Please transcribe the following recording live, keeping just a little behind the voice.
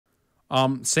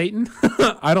Satan?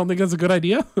 I don't think that's a good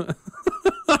idea.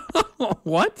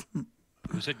 What?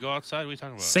 Who said go outside? What are you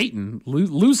talking about? Satan.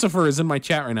 Lucifer is in my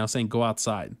chat right now saying go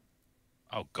outside.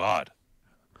 Oh, God.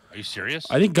 Are you serious?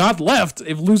 I think God left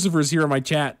if Lucifer's here in my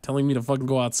chat telling me to fucking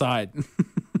go outside.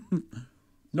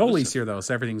 Noli's here, though,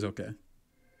 so everything's okay.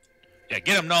 Yeah,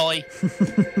 get him, Noli.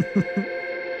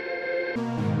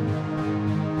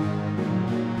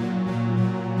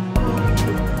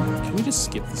 Can we just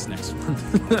skip this next one?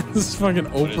 This is fucking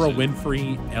Oprah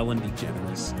Winfrey, Eleen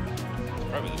DeGeneres.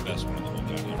 Probably the best one of the whole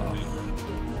goddamn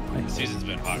thing. The season's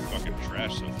been hot fucking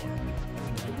trash so far.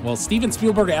 Well, Steven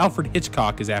Spielberg, Alfred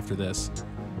Hitchcock is after this.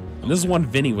 And this is one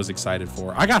Vinny was excited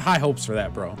for. I got high hopes for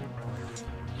that, bro.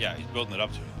 Yeah, he's building it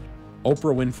up to it.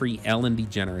 Oprah Winfrey, Eleen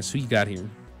DeGeneres. Who you got here?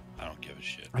 I don't give a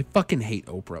shit. I fucking hate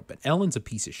Oprah, but Ellen's a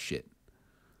piece of shit.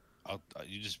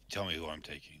 You just tell me who I'm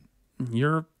taking.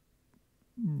 You're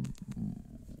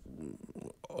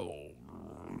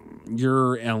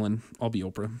Ellen. I'll be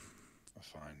Oprah.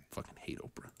 Fine. Fucking hate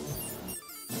Oprah.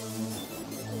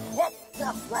 What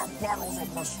the fuck bottles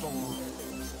of the store?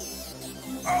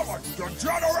 Eleen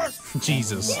DeGeneres!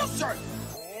 Jesus. Bullshit!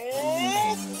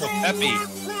 So peppy.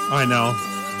 I know.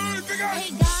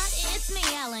 Hey God, it's me,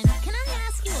 Ellen. Can I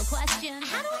ask you a question?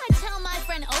 How do I tell my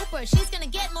friend Oprah she's gonna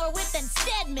get more wit than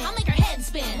Stedman? I'll make her head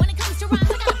spin. When it comes to rhymes,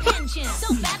 I got a penchant.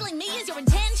 So battling me is your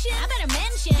intention? I better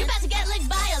mention you're about to get licked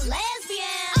by a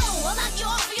lesbian. Oh, I'll knock you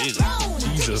off of your throne.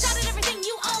 Jesus. Take a shot at everything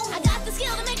you own. I got the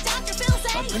skill to make Dr. Phil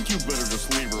say. I think you better just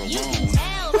leave her You alone. can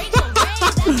tell Rachel Ray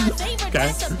that my favorite Okay.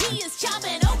 recipe is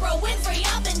chopping Oprah Winfrey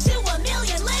up into a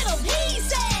million little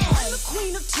pieces. I'm the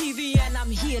queen of TV and I'm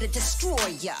here to destroy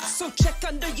ya. So check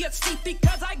under your seat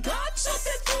because I got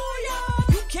something for ya.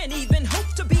 You can't even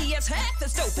hope to be as half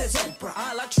as dope as Oprah.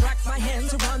 I'll attract my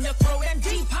hands around your throat and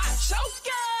deep hot choke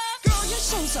ya. Girl, your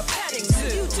show's a petting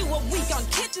zoo. You do a week on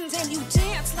kittens and you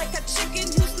dance like a chicken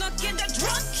who snuck in the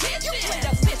drunk kitchen. You played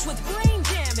a bitch with brain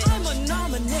damage. I'm a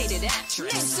nominated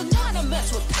actress. It's synonymous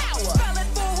with power. Spell it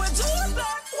forwards or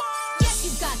backwards. Yes,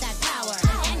 you've got that power.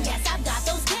 And yes, I've got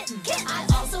those kittens. I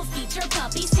also feature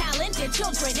puppies, talented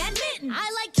children, and mittens. I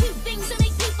like cute things that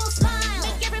make people smile.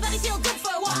 Make everybody feel good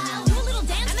for a while. Do a little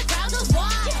dance and the crowd goes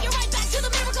wild. Get you right back to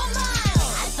the Miracle Mile.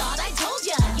 I thought I told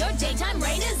ya, your daytime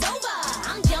reign is over.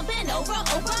 I'm jumping over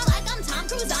Oprah like I'm Tom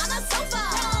Cruise on a sofa.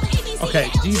 From ABC Okay,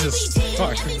 to Jesus. LGBT,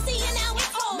 Fuck. NBC, and now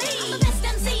it's all me. I'm the best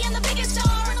MC and the biggest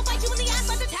star. And I'll fight you in the ass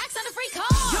like a tax on a free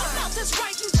car. Your mouth is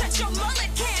right and check your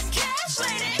mullet can't cash,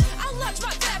 lady. I'll lunge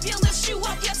my fabulous shoe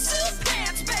up your suit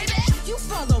pants, baby. You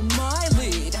follow my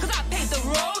lead, cause I paved the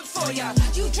road for ya.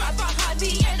 You drive behind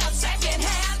me in a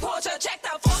second-hand Porsche. Check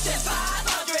the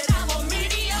 4500. I'm a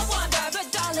media wonder. The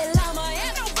Dalai Lama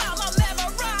and Obama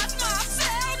memorize my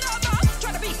cell number.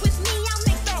 Try to beef with me, I'll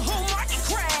make the whole market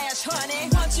crash, honey.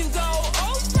 Once you go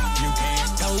Oprah, you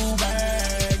can't go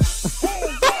back.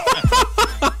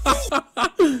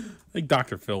 I think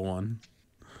Dr. Phil won.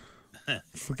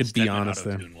 Fucking be honest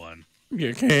there. One.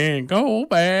 You can't go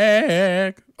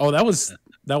back. Oh, that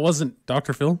wasn't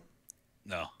Dr. Phil?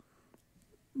 No.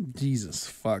 Jesus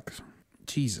fuck.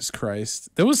 Jesus Christ.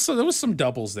 There was some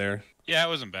doubles there. Yeah, it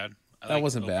wasn't bad. That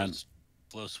wasn't bad.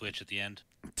 Blow switch at the end.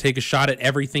 Take a shot at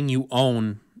everything you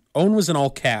own. Own was in all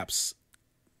caps.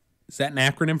 Is that an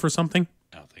acronym for something?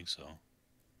 I don't think so.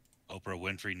 Oprah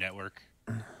Winfrey Network.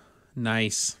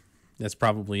 Nice. That's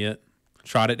probably it.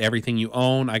 Shot at everything you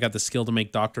own. I got the skill to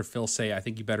make Dr. Phil say, I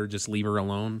think you better just leave her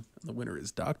alone. The winner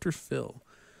is Dr. Phil.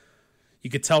 You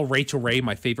could tell Rachel Ray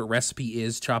my favorite recipe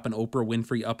is chopping Oprah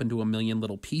Winfrey up into a million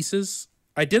little pieces.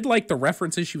 I did like the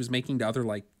references she was making to other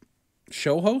like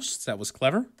show hosts. That was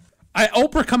clever.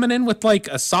 Oprah coming in with like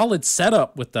a solid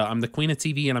setup with the I'm the queen of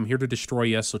TV and I'm here to destroy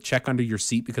you, so check under your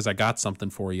seat because I got something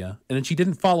for you. And then she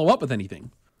didn't follow up with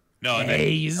anything. No, and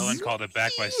Hey, then Ellen called it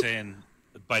back by saying,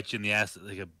 "Bite you in the ass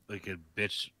like a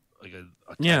bitch, like a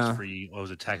Yeah. tax free. What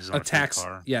was it? Taxes on a free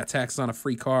car. Yeah, taxes on a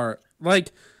free car.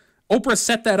 Like Oprah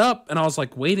set that up, and I was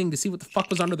like waiting to see what the fuck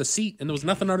was under the seat, and there was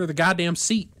nothing under the goddamn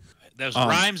seat. Those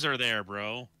rhymes are there,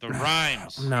 bro. The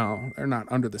rhymes. No, they're not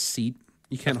under the seat.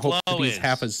 You can't The hope to flow be as is.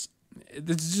 half as.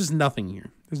 There's just nothing here.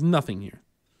 There's nothing here.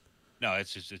 No,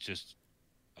 it's just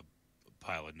a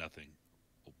pile of nothing.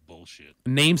 Bullshit.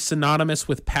 Name synonymous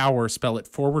with power. Spell it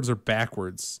forwards or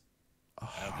backwards. I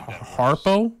don't think that works.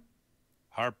 Harpo.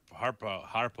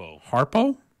 Harpo.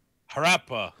 Harpo.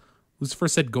 Harappa. Lucifer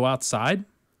said go outside.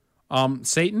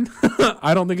 Satan.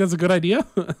 I don't think that's a good idea.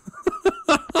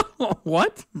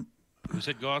 What? Who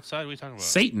said go outside? What are you talking about?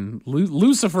 Satan.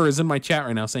 Lucifer is in my chat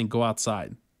right now saying go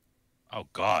outside. Oh,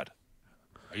 God.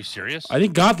 Are you serious? I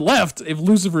think God left if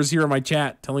Lucifer's here in my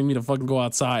chat telling me to fucking go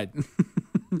outside.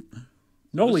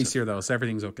 Noli's here, though, so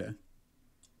everything's okay.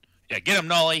 Yeah, get him,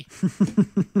 Nolly.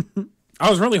 I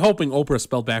was really hoping Oprah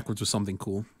spelled backwards was something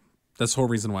cool. That's the whole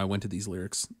reason why I went to these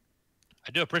lyrics.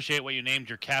 I do appreciate what you named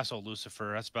your castle,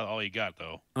 Lucifer. That's about all you got,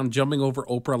 though. I'm jumping over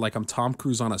Oprah like I'm Tom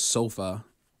Cruise on a sofa.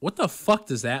 What the fuck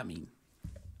does that mean?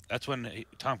 That's when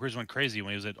Tom Cruise went crazy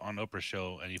when he was on Oprah's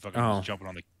show and he fucking was jumping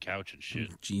on the couch and shit.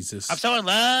 Jesus. I'm so in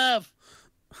love.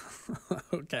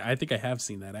 Okay, I think I have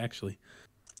seen that, actually.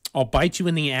 I'll bite you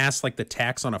in the ass like the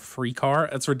tax on a free car.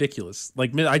 That's ridiculous.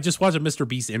 Like, I just watched a Mr.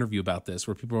 Beast interview about this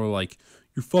where people were like,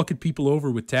 you're fucking people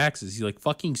over with taxes. He's like,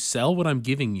 fucking sell what I'm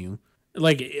giving you.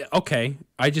 Like, okay,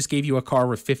 I just gave you a car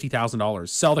worth $50,000.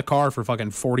 Sell the car for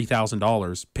fucking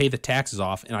 $40,000. Pay the taxes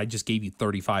off, and I just gave you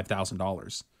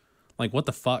 $35,000. Like, what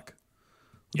the fuck?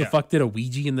 What the fuck did a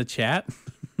Ouija in the chat?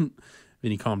 Then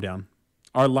he calmed down.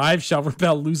 Our lives shall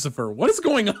repel Lucifer. What is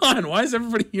going on? Why is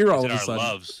everybody here all of a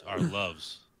sudden? Our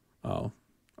loves. Oh,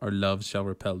 our loves shall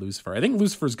repel Lucifer. I think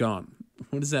Lucifer's gone.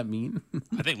 What does that mean?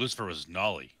 I think Lucifer was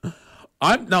Nolly.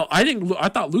 I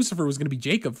thought Lucifer was going to be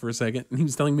Jacob for a second, and he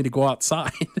was telling me to go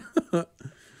outside. I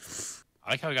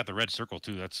like how he got the red circle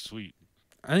too. That's sweet.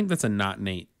 I think that's a not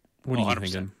Nate. What are you 100%.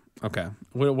 thinking? Okay,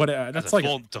 what? That's like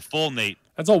it's a full Nate.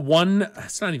 That's a 1.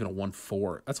 That's not even a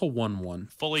 1-4. That's a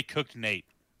 1-1. Fully cooked Nate.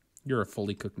 You're a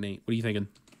fully cooked Nate. What are you thinking?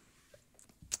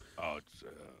 Oh, it's,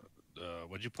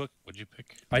 what'd you pick?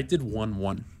 I did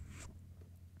 1-1.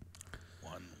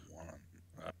 1-1.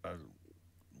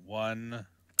 1.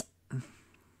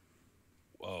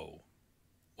 Whoa.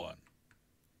 1.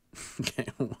 Okay,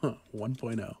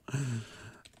 1.0.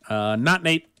 Not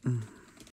Nate.